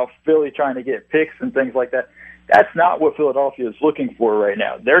talking about Philly trying to get picks and things like that, that's not what Philadelphia is looking for right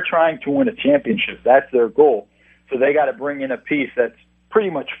now. They're trying to win a championship. That's their goal. So they got to bring in a piece that's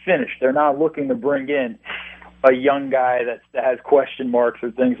pretty much finished. They're not looking to bring in a young guy that has question marks or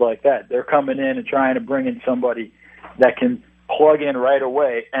things like that. They're coming in and trying to bring in somebody that can plug in right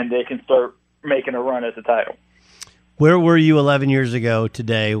away and they can start making a run at the title. Where were you 11 years ago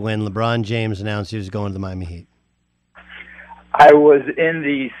today when LeBron James announced he was going to the Miami Heat? I was in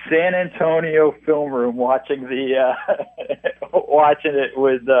the San Antonio film room watching watching it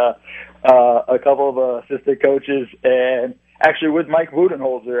with a couple of assistant coaches, and actually with Mike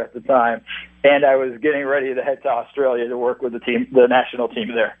Budenholzer at the time. And I was getting ready to head to Australia to work with the national team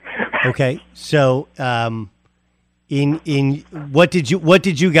there. Okay, so in what did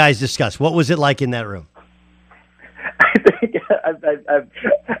you guys discuss? What was it like in that room? I think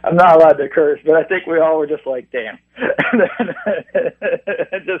I'm not allowed to curse, but I think we all were just like, damn. And then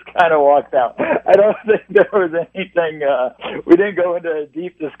just kind of walked out. I don't think there was anything, we didn't go into a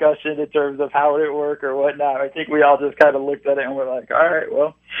deep discussion in terms of how it would work or whatnot. I think we all just kind of looked at it and were like, all right,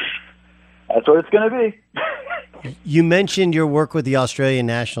 well, that's what it's going to be. You mentioned your work with the Australian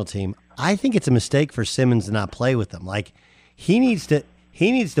national team. I think it's a mistake for Simmons to not play with them. Like, he needs to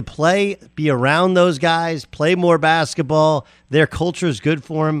play, be around those guys, play more basketball. Their culture is good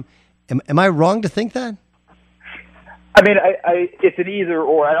for him. Am I wrong to think that? I mean, it's an either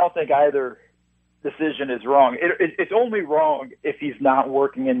or. I don't think either decision is wrong. It's only wrong if he's not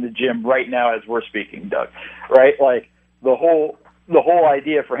working in the gym right now as we're speaking, Doug. Right? Like, the whole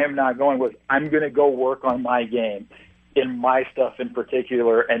idea for him not going was, I'm going to go work on my game, in my stuff in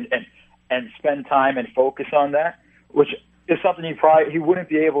particular, and spend time and focus on that, which is something he wouldn't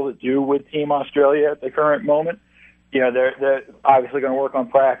be able to do with Team Australia at the current moment. You know, they're obviously going to work on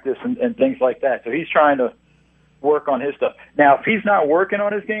practice and things like that. So he's trying to work on his stuff. Now, if he's not working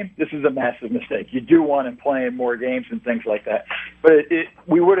on his game, this is a massive mistake. You do want him playing more games and things like that. But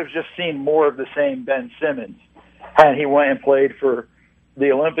we would have just seen more of the same Ben Simmons had he went and played for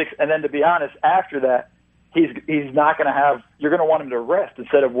the Olympics. And then, to be honest, after that, he's not going to have – you're going to want him to rest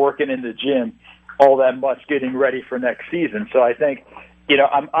instead of working in the gym all that much, getting ready for next season. So I think, you know,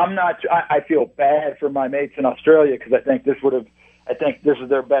 I feel bad for my mates in Australia because I think this is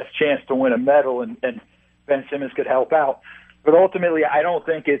their best chance to win a medal, and Ben Simmons could help out. But ultimately, I don't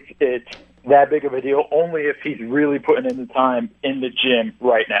think it's that big of a deal, only if he's really putting in the time in the gym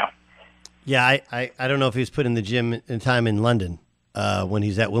right now. Yeah, I don't know if he's putting the gym in time in London when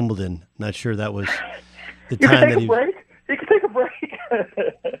he's at Wimbledon. Not sure that was the time that he could take a break.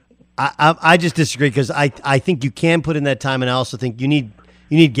 I just disagree because I think you can put in that time, and I also think you need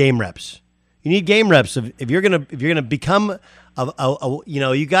game reps. You need game reps if you're gonna become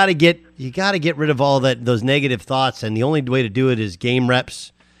you got to get rid of all those negative thoughts, and the only way to do it is game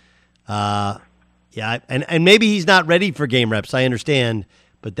reps. And maybe he's not ready for game reps. I understand,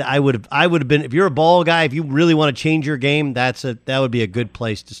 but I would have been, if you're a ball guy, if you really want to change your game, that would be a good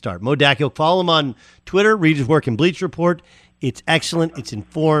place to start. Mo Dakhil, follow him on Twitter. Read his work in Bleacher Report. It's excellent. It's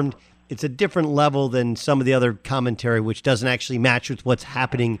informed. It's a different level than some of the other commentary, which doesn't actually match with what's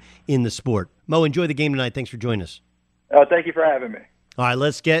happening in the sport. Mo, enjoy the game tonight. Thanks for joining us. Oh, thank you for having me. All right,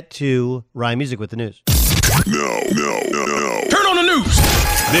 let's get to Ryan Music with the news. No. Turn on the news.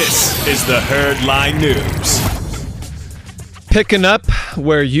 This is the Herd Line News. Picking up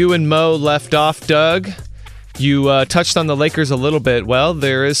where you and Mo left off, Doug. You touched on the Lakers a little bit. Well,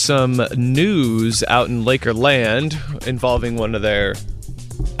 there is some news out in Laker land involving one of their,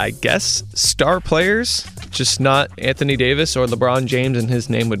 I guess, star players. Just not Anthony Davis or LeBron James, and his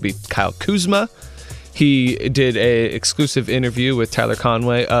name would be Kyle Kuzma. He did an exclusive interview with Tyler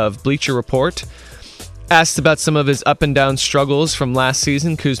Conway of Bleacher Report. Asked about some of his up and down struggles from last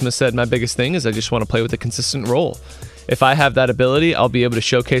season, Kuzma said, "My biggest thing is I just want to play with a consistent role. If I have that ability, I'll be able to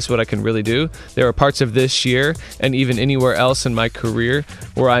showcase what I can really do. There are parts of this year and even anywhere else in my career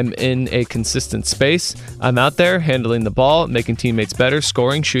where I'm in a consistent space. I'm out there handling the ball, making teammates better,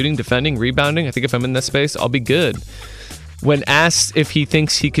 scoring, shooting, defending, rebounding. I think if I'm in that space, I'll be good." When asked if he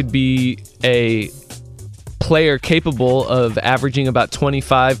thinks he could be a player capable of averaging about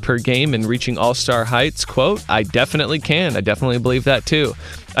 25 per game and reaching all-star heights, quote, "I definitely can. I definitely believe that too.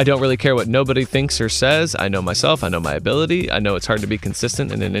 I don't really care what nobody thinks or says. I know myself. I know my ability. I know it's hard to be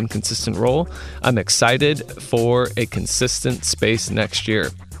consistent in an inconsistent role. I'm excited for a consistent space next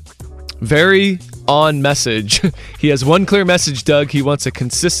year." Very on message. He has one clear message, Doug. He wants a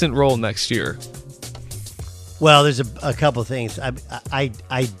consistent role next year. Well, there's a couple things. I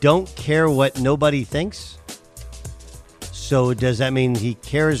don't care what nobody thinks. So does that mean he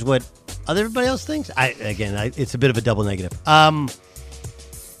cares what everybody else thinks? It's a bit of a double negative.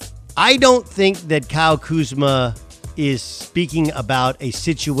 I don't think that Kyle Kuzma is speaking about a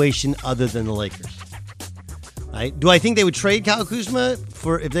situation other than the Lakers. Right? Do I think they would trade Kyle Kuzma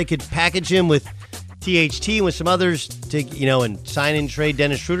if they could package him with THT and with some others to and sign and trade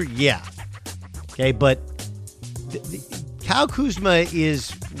Dennis Schroeder? Yeah. Okay, but Kyle Kuzma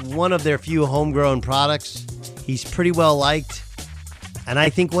is one of their few homegrown products. He's pretty well liked. And I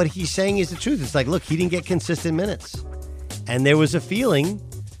think what he's saying is the truth. It's like, look, he didn't get consistent minutes. And there was a feeling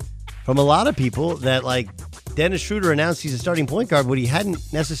from a lot of people that, like, Dennis Schroeder announced he's a starting point guard, but he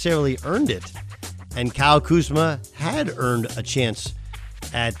hadn't necessarily earned it. And Kyle Kuzma had earned a chance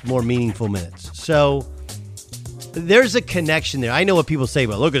at more meaningful minutes. So there's a connection there. I know what people say,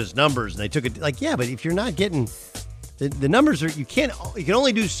 well, look at his numbers, and they took it. Like, yeah, but if you're not getting the numbers, you can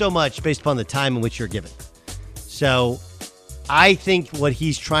only do so much based upon the time in which you're given. So I think what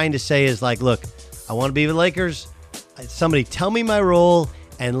he's trying to say is like, look, I want to be with the Lakers. Somebody tell me my role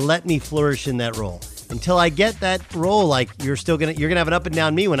and let me flourish in that role. Until I get that role, like, you're gonna have an up and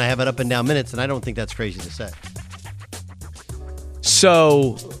down me when I have an up and down minutes, and I don't think that's crazy to say.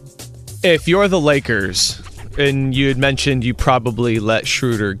 So, if you're the Lakers, and you had mentioned you probably let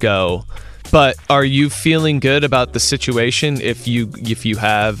Schroeder go, but are you feeling good about the situation if you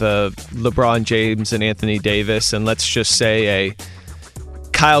have LeBron James and Anthony Davis, and let's just say a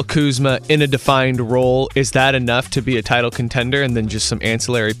Kyle Kuzma in a defined role, is that enough to be a title contender and then just some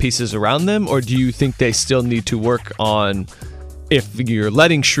ancillary pieces around them? Or do you think they still need to work on, if you're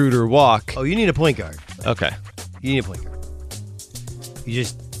letting Schroeder walk? Oh, you need a point guard. Okay. You need a point guard.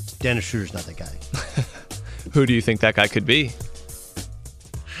 Dennis Schroeder's not that guy. Who do you think that guy could be?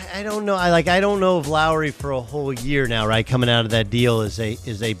 I don't know. I don't know if Lowry for a whole year now, right, coming out of that deal is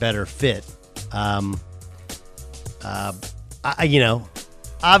a better fit.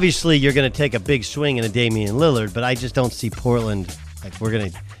 Obviously, you're going to take a big swing in a Damian Lillard, but I just don't see Portland, like, we're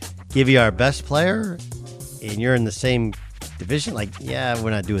going to give you our best player and you're in the same division. Like, yeah,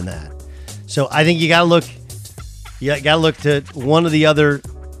 we're not doing that. So I think you got to look to one of the other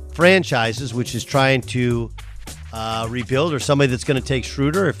franchises, which is trying to rebuild, or somebody that's going to take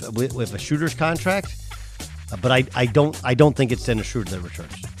Schroeder with a Schroeder's contract. But I don't think it's Dennis Schroeder that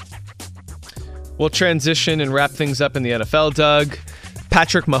returns. We'll transition and wrap things up in the NFL, Doug.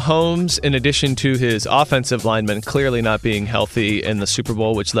 Patrick Mahomes, in addition to his offensive linemen clearly not being healthy in the Super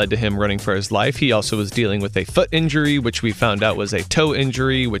Bowl, which led to him running for his life, he also was dealing with a foot injury, which we found out was a toe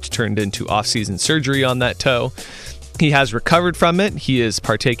injury, which turned into off-season surgery on that toe. He has recovered from it. He is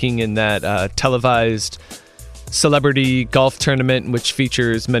partaking in that televised celebrity golf tournament, which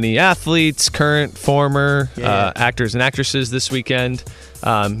features many athletes, current, former, actors and actresses this weekend.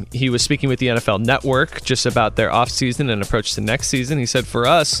 He was speaking with the NFL Network just about their offseason and approach to next season. He said, for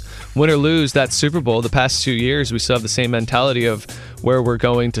us, win or lose that Super Bowl, the past 2 years, we still have the same mentality of where we're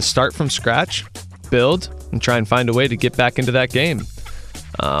going to start from scratch, build, and try and find a way to get back into that game.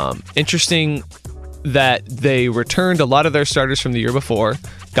 Interesting that they returned a lot of their starters from the year before,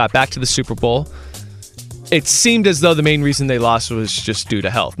 got back to the Super Bowl. It seemed as though the main reason they lost was just due to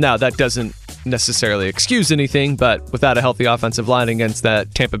health. Now, that doesn't necessarily excuse anything, but without a healthy offensive line against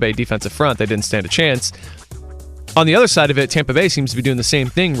that Tampa Bay defensive front, they didn't stand a chance. On the other side of it, Tampa Bay seems to be doing the same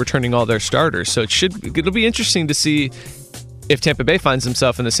thing, returning all their starters. So it'll be interesting to see if Tampa Bay finds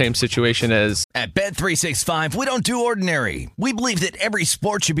himself in the same situation as... At Bet365, we don't do ordinary. We believe that every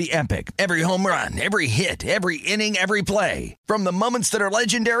sport should be epic. Every home run, every hit, every inning, every play. From the moments that are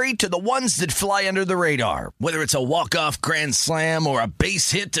legendary to the ones that fly under the radar. Whether it's a walk-off grand slam or a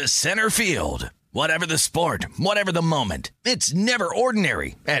base hit to center field. Whatever the sport, whatever the moment. It's never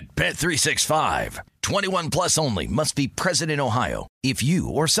ordinary at Bet365. 21 plus only. Must be present in Ohio. If you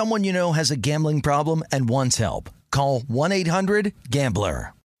or someone you know has a gambling problem and wants help, call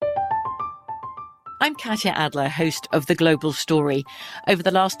 1-800-GAMBLER. I'm Katya Adler, host of The Global Story. Over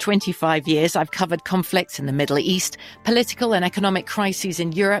the last 25 years, I've covered conflicts in the Middle East, political and economic crises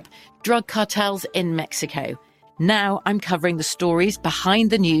in Europe, drug cartels in Mexico. Now I'm covering the stories behind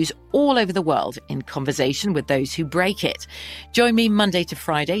the news all over the world in conversation with those who break it. Join me Monday to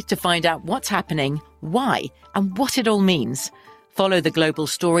Friday to find out what's happening, why, and what it all means. Follow The Global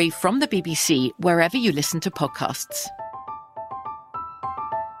Story from the BBC wherever you listen to podcasts.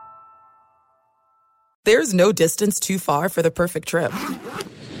 There's no distance too far for the perfect trip.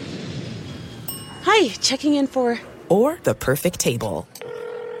 Hi, checking in for... Or the perfect table.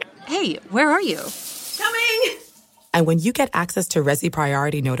 Hey, where are you? Coming! And when you get access to Resi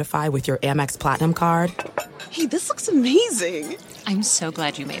Priority Notify with your Amex Platinum card... Hey, this looks amazing. I'm so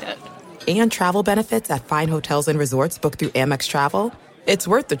glad you made it. And travel benefits at fine hotels and resorts booked through Amex Travel, it's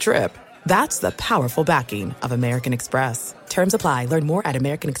worth the trip. That's the powerful backing of American Express. Terms apply. Learn more at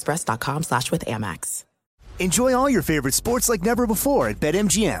americanexpress.com/withAmex. Enjoy all your favorite sports like never before at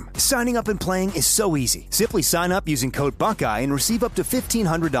BetMGM. Signing up and playing is so easy. Simply sign up using code Buckeye and receive up to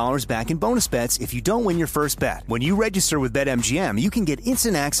 $1,500 back in bonus bets if you don't win your first bet. When you register with BetMGM, you can get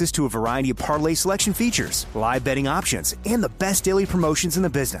instant access to a variety of parlay selection features, live betting options, and the best daily promotions in the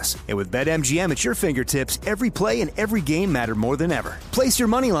business. And with BetMGM at your fingertips, every play and every game matter more than ever. Place your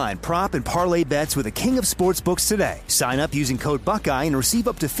moneyline, prop, and parlay bets with the king of sportsbooks today. Sign up using code Buckeye and receive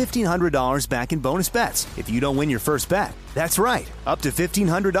up to $1,500 back in bonus bets if you don't win your first bet. That's right, up to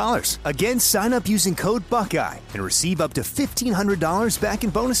 $1,500. Again, sign up using code Buckeye and receive up to $1,500 back in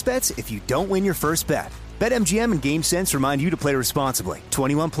bonus bets if you don't win your first bet. BetMGM and GameSense remind you to play responsibly.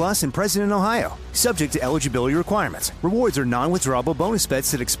 21 plus and present in Ohio. Subject to eligibility requirements. Rewards are non-withdrawable bonus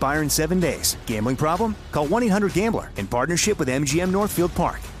bets that expire in 7 days. Gambling problem? Call 1-800-GAMBLER in partnership with MGM Northfield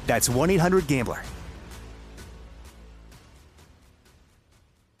Park. That's 1-800-GAMBLER.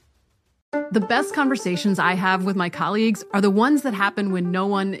 The best conversations I have with my colleagues are the ones that happen when no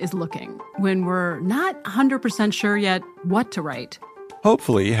one is looking, when we're not 100% sure yet what to write.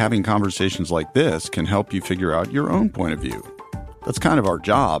 Hopefully, having conversations like this can help you figure out your own point of view. That's kind of our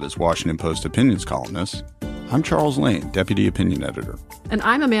job as Washington Post opinions columnists. I'm Charles Lane, Deputy Opinion Editor. And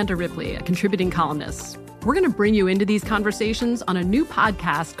I'm Amanda Ripley, a contributing columnist. We're going to bring you into these conversations on a new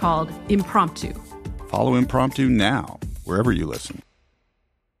podcast called Impromptu. Follow Impromptu now, wherever you listen.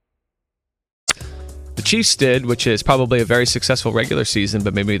 The Chiefs did, which is probably a very successful regular season,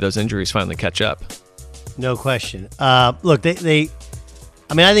 but maybe those injuries finally catch up. No question. Look, I think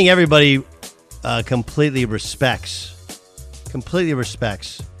everybody completely respects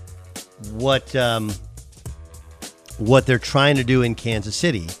what they're trying to do in Kansas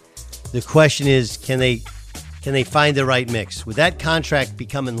City. The question is, can they find the right mix? With that contract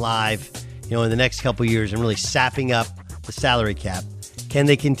becoming live, in the next couple of years and really sapping up the salary cap, can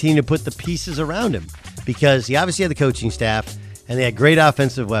they continue to put the pieces around him? Because he obviously had the coaching staff, and they had great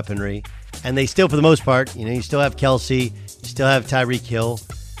offensive weaponry, and they still, for the most part, you still have Kelsey, you still have Tyreek Hill.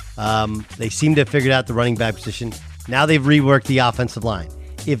 They seem to have figured out the running back position. Now they've reworked the offensive line.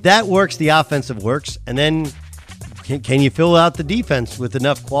 If that works, the offensive works, and then can you fill out the defense with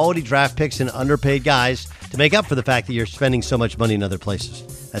enough quality draft picks and underpaid guys to make up for the fact that you're spending so much money in other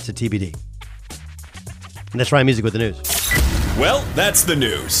places? That's a TBD. And that's Ryan Music with the news. Well, that's the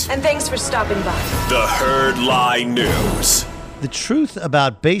news. And thanks for stopping by. The Herd Lie News. The truth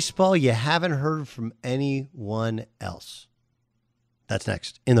about baseball you haven't heard from anyone else. That's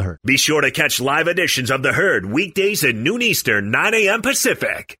next in The Herd. Be sure to catch live editions of The Herd weekdays at noon Eastern, 9 a.m.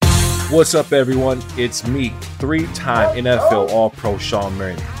 Pacific. What's up, everyone? It's me, three-time NFL All-Pro Sean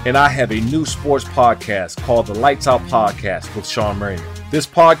Merriman, and I have a new sports podcast called the Lights Out Podcast with Sean Merriman. This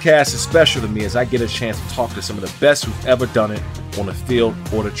podcast is special to me as I get a chance to talk to some of the best who've ever done it on the field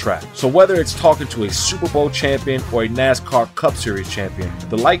or the track. So whether it's talking to a Super Bowl champion or a NASCAR Cup Series champion,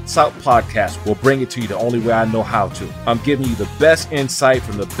 the Lights Out Podcast will bring it to you the only way I know how to. I'm giving you the best insight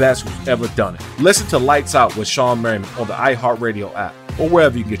from the best who's ever done it. Listen to Lights Out with Sean Merriman on the iHeartRadio app or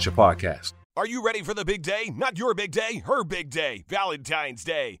wherever you get your podcast. Are you ready for the big day? Not your big day, her big day, Valentine's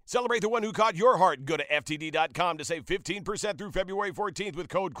Day. Celebrate the one who caught your heart and go to FTD.com to save 15% through February 14th with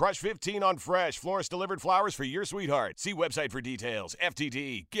code CRUSH15 on fresh, florist-delivered flowers for your sweetheart. See website for details.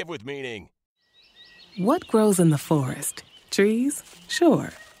 FTD, give with meaning. What grows in the forest? Trees? Sure.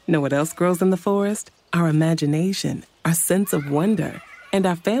 Know what else grows in the forest? Our imagination, our sense of wonder, and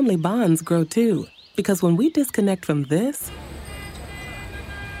our family bonds grow too. Because when we disconnect from this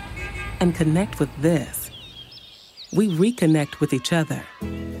and connect with this, we reconnect with each other.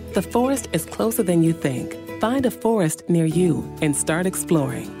 The forest is closer than you think. Find a forest near you and start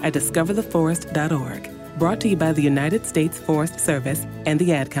exploring at discovertheforest.org. Brought to you by the United States Forest Service and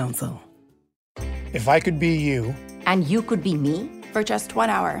the Ad Council. If I could be you. And you could be me for just 1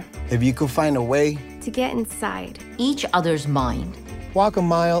 hour. If you could find a way. To get inside each other's mind. Walk a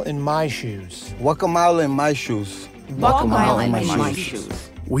mile in my shoes. Walk a mile in my shoes. Walk a mile in my shoes.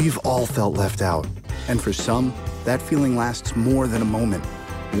 We've all felt left out, and for some, that feeling lasts more than a moment.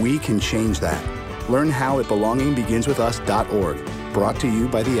 We can change that. Learn how at belongingbeginswithus.org. Brought to you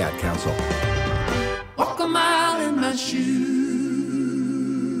by the Ad Council. Walk a mile in my shoes.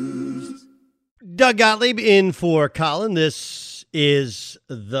 Doug Gottlieb in for Colin. This is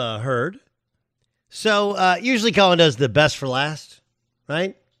The Herd. So usually Colin does the best for last,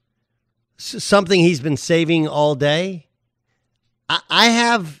 right? Something he's been saving all day. I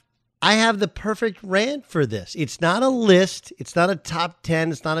have the perfect rant for this. It's not a list. It's not a top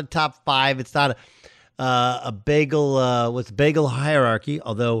 10. It's not a top 5. It's not a bagel with bagel hierarchy.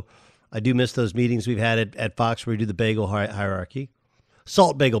 Although I do miss those meetings we've had at Fox where we do the bagel hierarchy.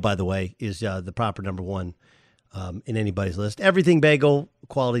 Salt bagel, by the way, is the proper number one in anybody's list. Everything bagel,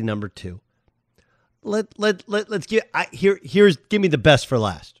 quality number 2. Let's give give me the best for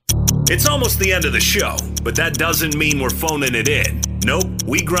last. It's almost the end of the show, but that doesn't mean we're phoning it in. Nope,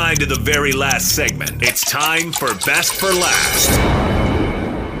 we grind to the very last segment. It's time for Best for Last.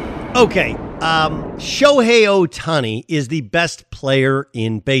 Okay, Shohei Ohtani is the best player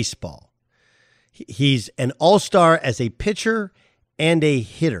in baseball. He's an all-star as a pitcher and a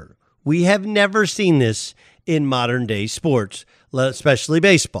hitter. We have never seen this in modern-day sports, especially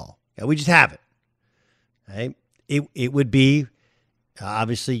baseball. We just haven't. Right? It would be...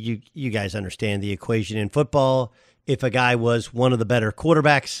 obviously, you guys understand the equation in football. If a guy was one of the better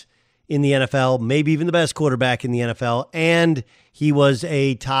quarterbacks in the NFL, maybe even the best quarterback in the NFL, and he was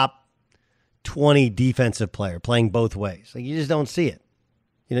a top 20 defensive player playing both ways, like you just don't see it.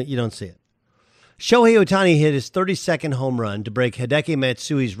 You don't see it. Shohei Ohtani hit his 32nd home run to break Hideki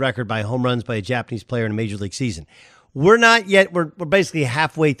Matsui's record by home runs by a Japanese player in a major league season. We're not yet. We're basically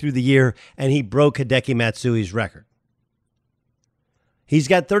halfway through the year, and he broke Hideki Matsui's record. He's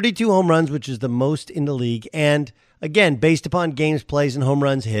got 32 home runs, which is the most in the league. And again, based upon games, plays, and home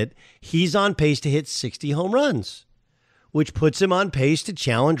runs hit, he's on pace to hit 60 home runs, which puts him on pace to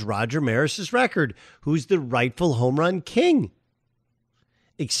challenge Roger Maris's record, who's the rightful home run king.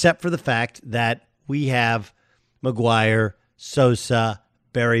 Except for the fact that we have McGuire, Sosa,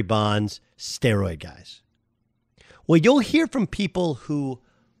 Barry Bonds, steroid guys. Well, you'll hear from people who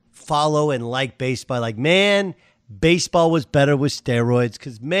follow and like baseball, like, man, baseball was better with steroids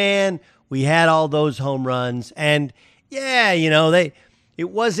because, man, we had all those home runs. And, yeah,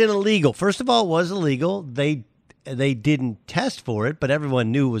 it wasn't illegal. First of all, it was illegal. They didn't test for it, but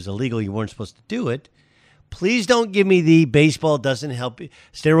everyone knew it was illegal. You weren't supposed to do it. Please don't give me the baseball doesn't help you.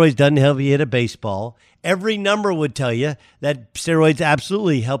 Steroids doesn't help you hit a baseball. Every number would tell you that steroids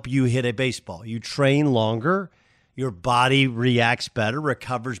absolutely help you hit a baseball. You train longer. Your body reacts better,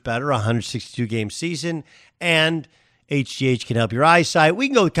 recovers better, 162-game season, and HGH can help your eyesight. We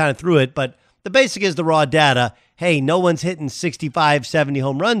can go kind of through it, but the basic is the raw data. Hey, no one's hitting 65, 70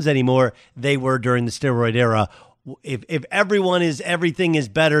 home runs anymore. They were during the steroid era. If everything is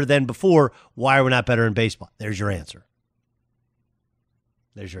better than before, why are we not better in baseball? There's your answer.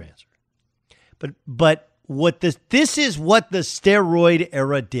 But this is what the steroid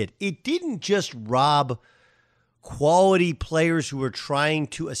era did. It didn't just rob quality players who were trying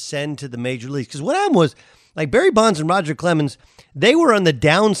to ascend to the major leagues. Because what happened was, like Barry Bonds and Roger Clemens, they were on the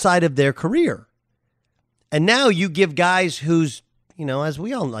downside of their career. And now you give guys who's, as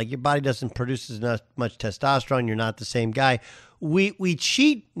we all know, like your body doesn't produce as much testosterone, you're not the same guy. We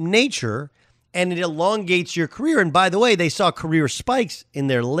cheat nature, and it elongates your career. And by the way, they saw career spikes in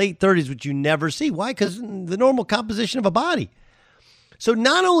their late 30s, which you never see. Why? Because the normal composition of a body. So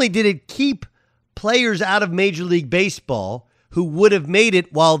not only did it keep players out of Major League Baseball who would have made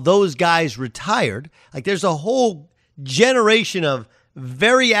it while those guys retired. Like there's a whole generation of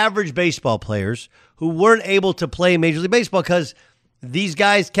very average baseball players who weren't able to play Major League Baseball because these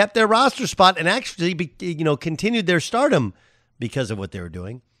guys kept their roster spot and actually, continued their stardom because of what they were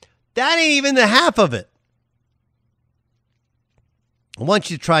doing. That ain't even the half of it. I want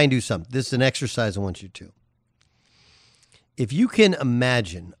you to try and do something. This is an exercise I want you to. If you can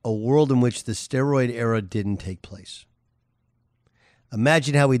imagine a world in which the steroid era didn't take place,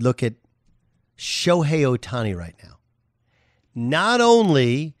 imagine how we'd look at Shohei Ohtani right now. Not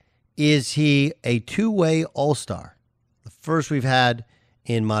only is he a two-way all-star, the first we've had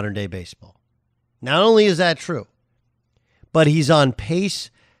in modern-day baseball. Not only is that true, but he's on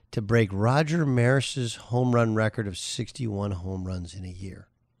pace to break Roger Maris's home run record of 61 home runs in a year.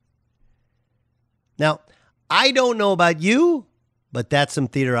 Now, I don't know about you, but that's some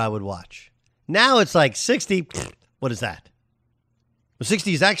theater I would watch. Now it's like 60. What is that? Well,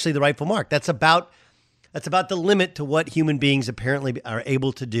 60 is actually the rightful mark. That's about the limit to what human beings apparently are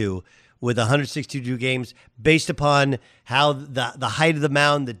able to do with 162 games based upon how the height of the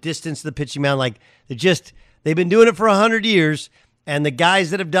mound, the distance of the pitching mound, like they've been doing it for 100 years, and the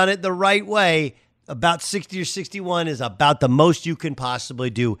guys that have done it the right way, about 60 or 61 is about the most you can possibly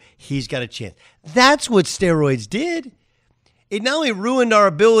do. He's got a chance. That's what steroids did. It not only ruined our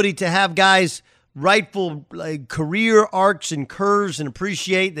ability to have guys rightful career arcs and curves and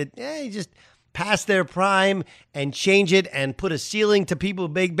appreciate that just past their prime and change it and put a ceiling to people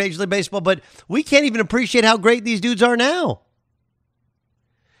who make Major League Baseball, but we can't even appreciate how great these dudes are now.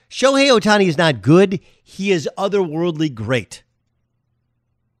 Shohei Ohtani is not good. He is otherworldly great.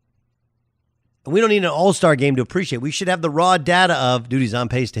 And we don't need an all-star game to appreciate. We should have the raw data of, dude, he's on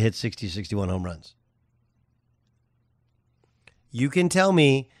pace to hit 60, 61 home runs. You can tell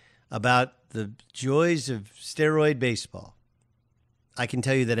me about the joys of steroid baseball. I can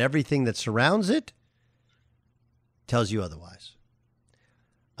tell you that everything that surrounds it tells you otherwise.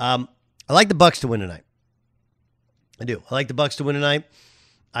 I like the Bucks to win tonight. I do. I like the Bucks to win tonight.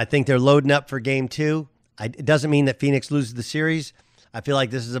 I think they're loading up for game 2. It doesn't mean that Phoenix loses the series. I feel like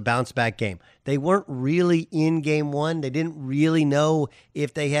this is a bounce-back game. They weren't really in game 1. They didn't really know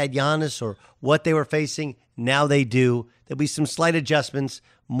if they had Giannis or what they were facing. Now they do. There'll be some slight adjustments,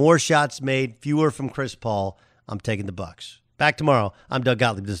 more shots made, fewer from Chris Paul. I'm taking the Bucks. Back tomorrow. I'm Doug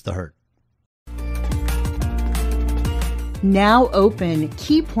Gottlieb. This is The Hurt. Now open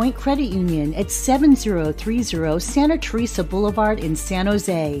Key Point Credit Union at 7030 Santa Teresa Boulevard in San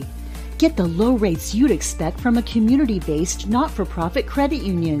Jose. Get the low rates you'd expect from a community-based, not-for-profit credit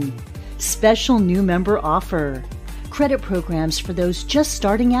union. Special new member offer. Credit programs for those just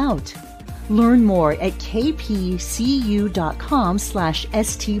starting out. Learn more at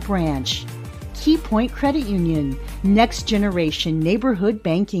kpcu.com/stbranch. Key Point Credit Union. Next generation neighborhood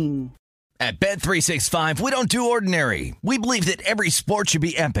banking. At Bet365, we don't do ordinary. We believe that every sport should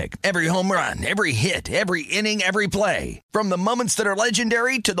be epic. Every home run, every hit, every inning, every play. From the moments that are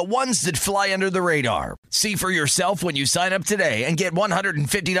legendary to the ones that fly under the radar. See for yourself when you sign up today and get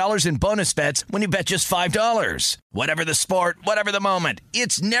 $150 in bonus bets when you bet just $5. Whatever the sport, whatever the moment,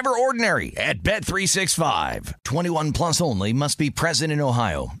 it's never ordinary at Bet365. 21 plus only. Must be present in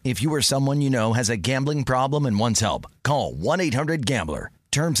Ohio. If you or someone you know has a gambling problem and wants help, call 1-800-GAMBLER.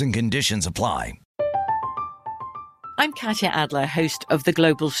 Terms and conditions apply. I'm Katya Adler, host of The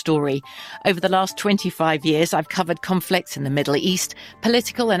Global Story. Over the last 25 years, I've covered conflicts in the Middle East,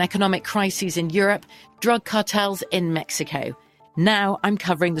 political and economic crises in Europe, drug cartels in Mexico. Now I'm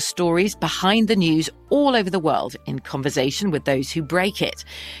covering the stories behind the news all over the world in conversation with those who break it.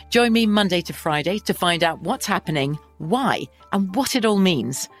 Join me Monday to Friday to find out what's happening, why, and what it all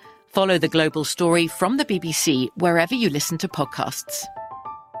means. Follow The Global Story from the BBC wherever you listen to podcasts.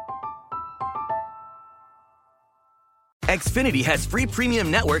 Xfinity has free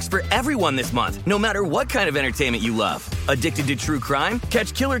premium networks for everyone this month, no matter what kind of entertainment you love. Addicted to true crime?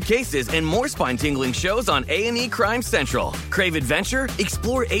 Catch killer cases and more spine-tingling shows on A&E Crime Central. Crave adventure?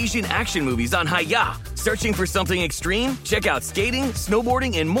 Explore Asian action movies on Hi-Ya. Searching for something extreme? Check out skating,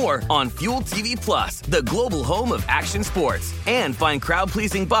 snowboarding, and more on Fuel TV Plus, the global home of action sports. And find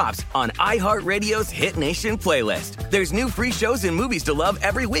crowd-pleasing bops on iHeartRadio's Hit Nation playlist. There's new free shows and movies to love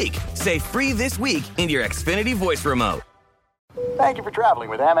every week. Say free this week in your Xfinity voice remote. Thank you for traveling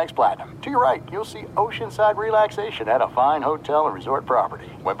with Amex Platinum. To your right, you'll see oceanside relaxation at a fine hotel and resort property.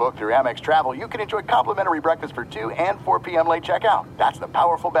 When booked through Amex Travel, you can enjoy complimentary breakfast for 2 and 4 p.m. late checkout. That's the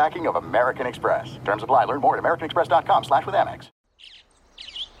powerful backing of American Express. Terms apply. Learn more at americanexpress.com/withAmex.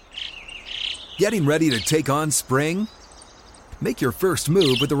 Getting ready to take on spring? Make your first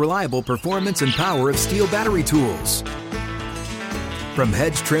move with the reliable performance and power of Steel battery tools. From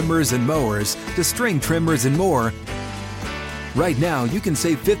hedge trimmers and mowers to string trimmers and more, right now, you can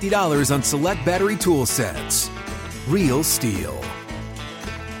save $50 on select battery tool sets. Real Steel.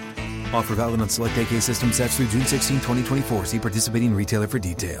 Offer valid on select AK system sets through June 16, 2024. See participating retailer for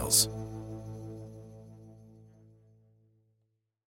details.